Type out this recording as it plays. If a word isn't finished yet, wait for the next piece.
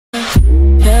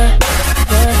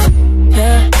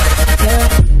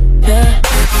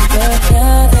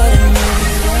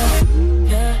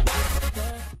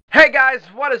Hey guys,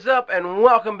 what is up, and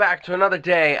welcome back to another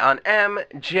day on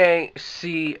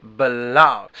MJC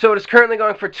Blog. So it is currently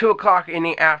going for 2 o'clock in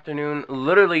the afternoon.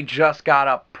 Literally just got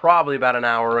up probably about an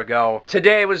hour ago.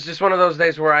 Today was just one of those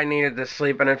days where I needed to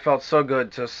sleep, and it felt so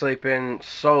good to sleep in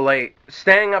so late.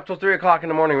 Staying up till 3 o'clock in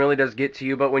the morning really does get to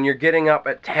you, but when you're getting up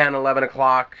at 10, 11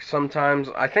 o'clock, sometimes,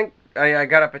 I think I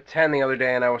got up at 10 the other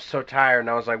day and I was so tired and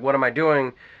I was like, what am I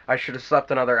doing? I should have slept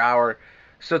another hour.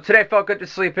 So today felt good to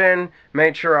sleep in,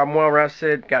 made sure I'm well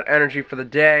rested, got energy for the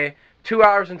day. 2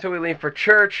 hours until we leave for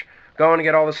church. Going to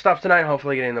get all the stuff tonight,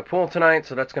 hopefully getting in the pool tonight,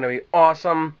 so that's going to be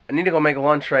awesome. I need to go make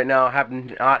lunch right now. I have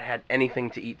not had anything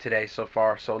to eat today so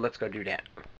far, so let's go do that.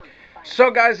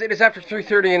 So guys, it is after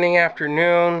 3:30 in the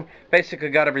afternoon. Basically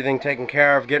got everything taken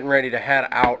care of, getting ready to head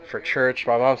out for church.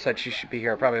 My mom said she should be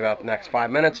here probably about the next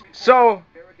 5 minutes. So,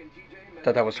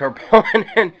 thought that was her pulling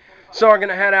in. So we're going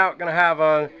to head out, going to have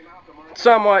a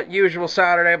somewhat usual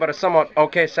Saturday, but a somewhat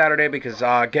okay Saturday because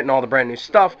getting all the brand new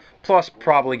stuff, plus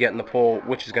probably getting the pool,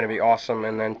 which is going to be awesome.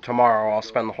 And then tomorrow I'll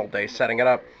spend the whole day setting it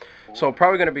up. So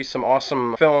probably going to be some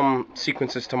awesome film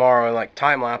sequences tomorrow, like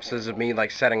time lapses of me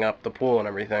like setting up the pool and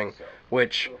everything,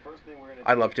 which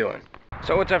I love doing.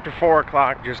 So it's after 4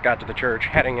 o'clock, just got to the church,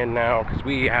 heading in now because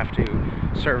we have to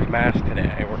serve Mass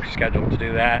today. We're scheduled to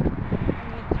do that.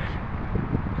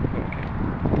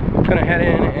 Gonna head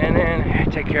in and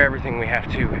then take care of everything we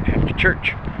have to after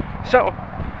church. So,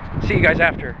 see you guys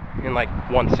after in like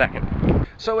 1 second.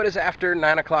 So it is after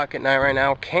 9 o'clock at night right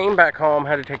now. Came back home,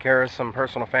 had to take care of some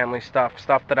personal family stuff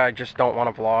that I just don't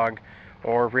want to vlog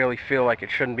or really feel like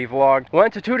it shouldn't be vlogged.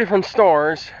 Went to 2 different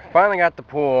stores, finally got the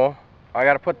pool. I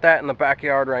gotta put that in the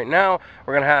backyard right now.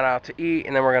 We're gonna head out to eat,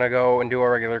 and then we're gonna go and do our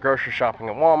regular grocery shopping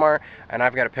at Walmart. And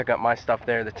I've got to pick up my stuff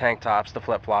there: the tank tops, the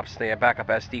flip flops, the backup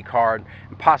SD card,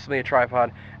 and possibly a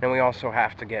tripod. And we also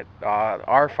have to get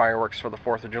our fireworks for the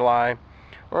 4th of July.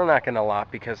 We're not gonna lot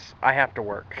because I have to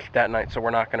work that night, so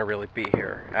we're not gonna really be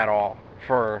here at all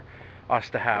for us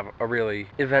to have a really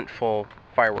eventful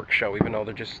fireworks show, even though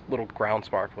they're just little ground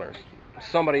sparklers.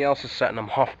 Somebody else is setting them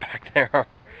off back there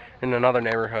in another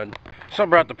neighborhood. So I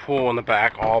brought the pool in the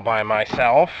back all by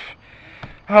myself.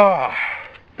 Oh.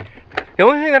 The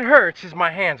only thing that hurts is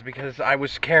my hands because I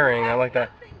was carrying. I like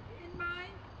that.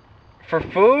 For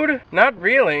food? Not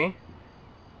really.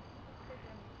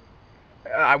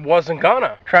 I wasn't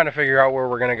gonna. Trying to figure out where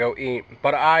we're gonna go eat.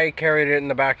 But I carried it in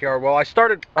the backyard. Well,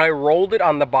 I rolled it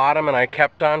on the bottom and I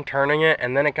kept on turning it,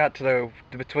 and then it got to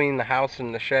between the house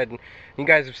and the shed. And you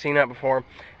guys have seen that before.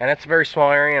 And it's a very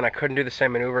small area and I couldn't do the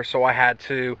same maneuver, so I had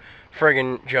to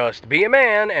friggin' just be a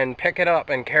man and pick it up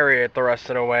and carry it the rest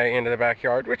of the way into the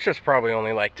backyard, which is probably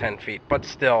only like 10 feet. But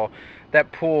still,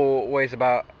 that pool weighs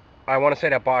about, I want to say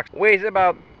that box weighs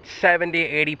about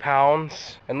 70-80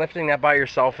 pounds, and lifting that by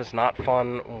yourself is not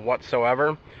fun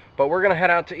whatsoever. But we're gonna head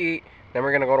out to eat, then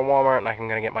we're gonna go to Walmart and I'm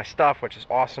gonna get my stuff, which is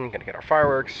awesome. Gonna get our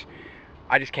fireworks.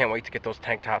 I just can't wait to get those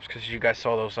tank tops because you guys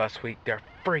saw those last week. They're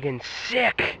friggin'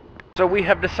 sick. So we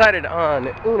have decided on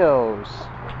Uno's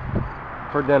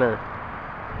for dinner.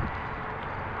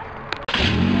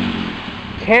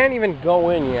 Can't even go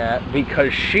in yet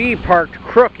because she parked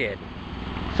crooked,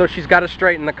 so she's got to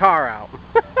straighten the car out.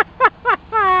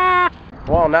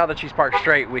 Well, now that she's parked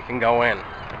straight, we can go in.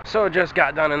 So just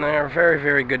got done in there. Very,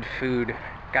 very good food.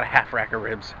 Got a half rack of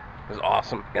ribs. It was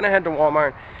awesome. Gonna head to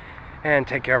Walmart and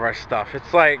take care of our stuff.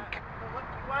 It's like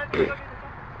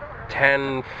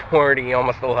 10:40,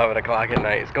 almost 11 o'clock at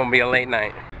night. It's gonna be a late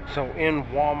night. So in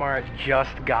Walmart,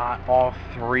 just got all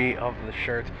 3 of the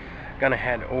shirts. Gonna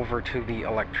head over to the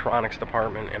electronics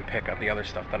department and pick up the other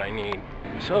stuff that I need.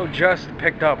 So just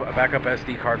picked up a backup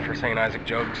SD card for St. Isaac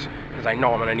jugs because I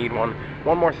know I'm gonna need one.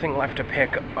 One more thing left to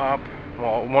pick up.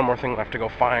 Well, one more thing left to go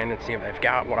find and see if they've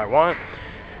got what I want,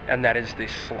 and that is the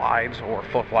slides or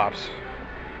flip-flops.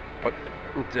 But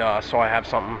so I have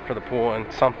something for the pool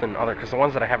and something other, because the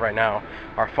ones that I have right now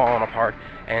are falling apart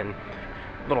and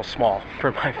a little small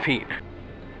for my feet.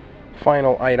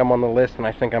 Final item on the list, and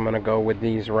I think I'm gonna go with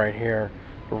these right here,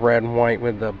 red and white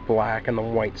with the black and the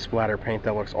white splatter paint.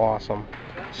 That looks awesome.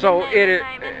 So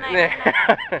midnight.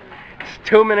 It's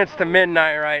 2 minutes to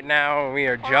midnight right now. We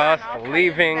are just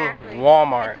leaving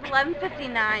Walmart. It's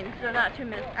 11:59, so not 2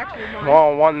 minutes. Actually, 1.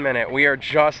 Well, 1 minute. We are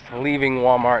just leaving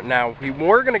Walmart now. We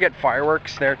were gonna get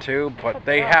fireworks there too, but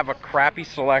they have a crappy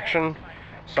selection.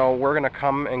 So we're gonna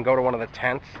come and go to one of the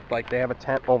tents. Like, they have a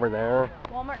tent over there.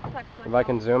 Walmart sucks. If I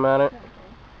can zoom at it,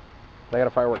 they got a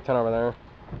firework tent over there.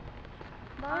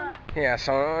 Yeah,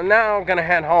 so now I'm gonna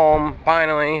head home.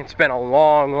 Finally, it's been a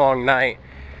long, long night.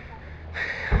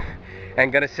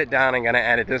 And gonna sit down and gonna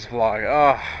edit this vlog.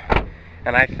 Oh,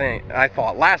 and I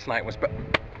thought last night was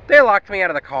They locked me out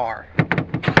of the car.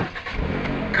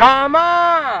 Come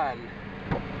on!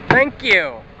 Thank you.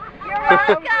 You're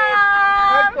welcome.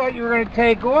 I thought you were going to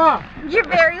take off. You're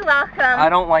very welcome. I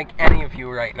don't like any of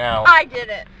you right now. I did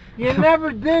it. You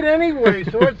never did anyway,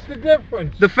 so what's the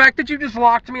difference? The fact that you just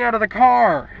locked me out of the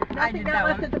car. Nothing got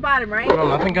left at the bottom, right? No,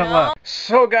 nothing got left.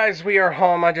 So guys, we are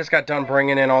home. I just got done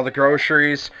bringing in all the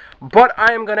groceries. But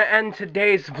I am going to end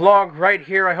today's vlog right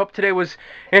here. I hope today was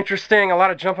interesting. A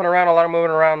lot of jumping around, a lot of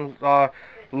moving around. A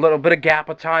little bit of gap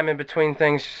of time in between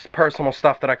things. Personal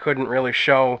stuff that I couldn't really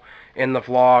show in the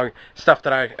vlog. Stuff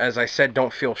that I, as I said,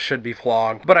 don't feel should be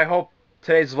vlogged. But I hope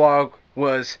today's vlog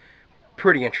was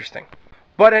pretty interesting.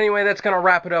 But anyway, that's going to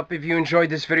wrap it up. If you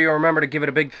enjoyed this video, remember to give it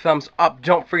a big thumbs up.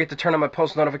 Don't forget to turn on my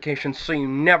post notifications so you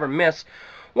never miss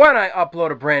when I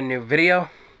upload a brand new video.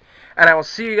 And I will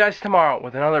see you guys tomorrow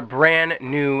with another brand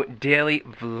new daily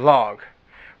vlog.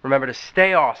 Remember to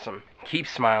stay awesome. Keep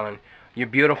smiling. You're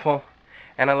beautiful.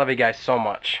 And I love you guys so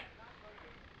much.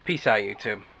 Peace out,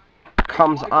 YouTube.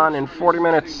 Comes on in 40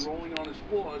 minutes.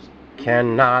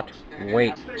 Cannot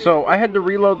wait. So I had to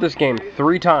reload this game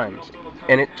 3 times.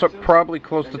 And it took probably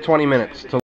close to 20 minutes to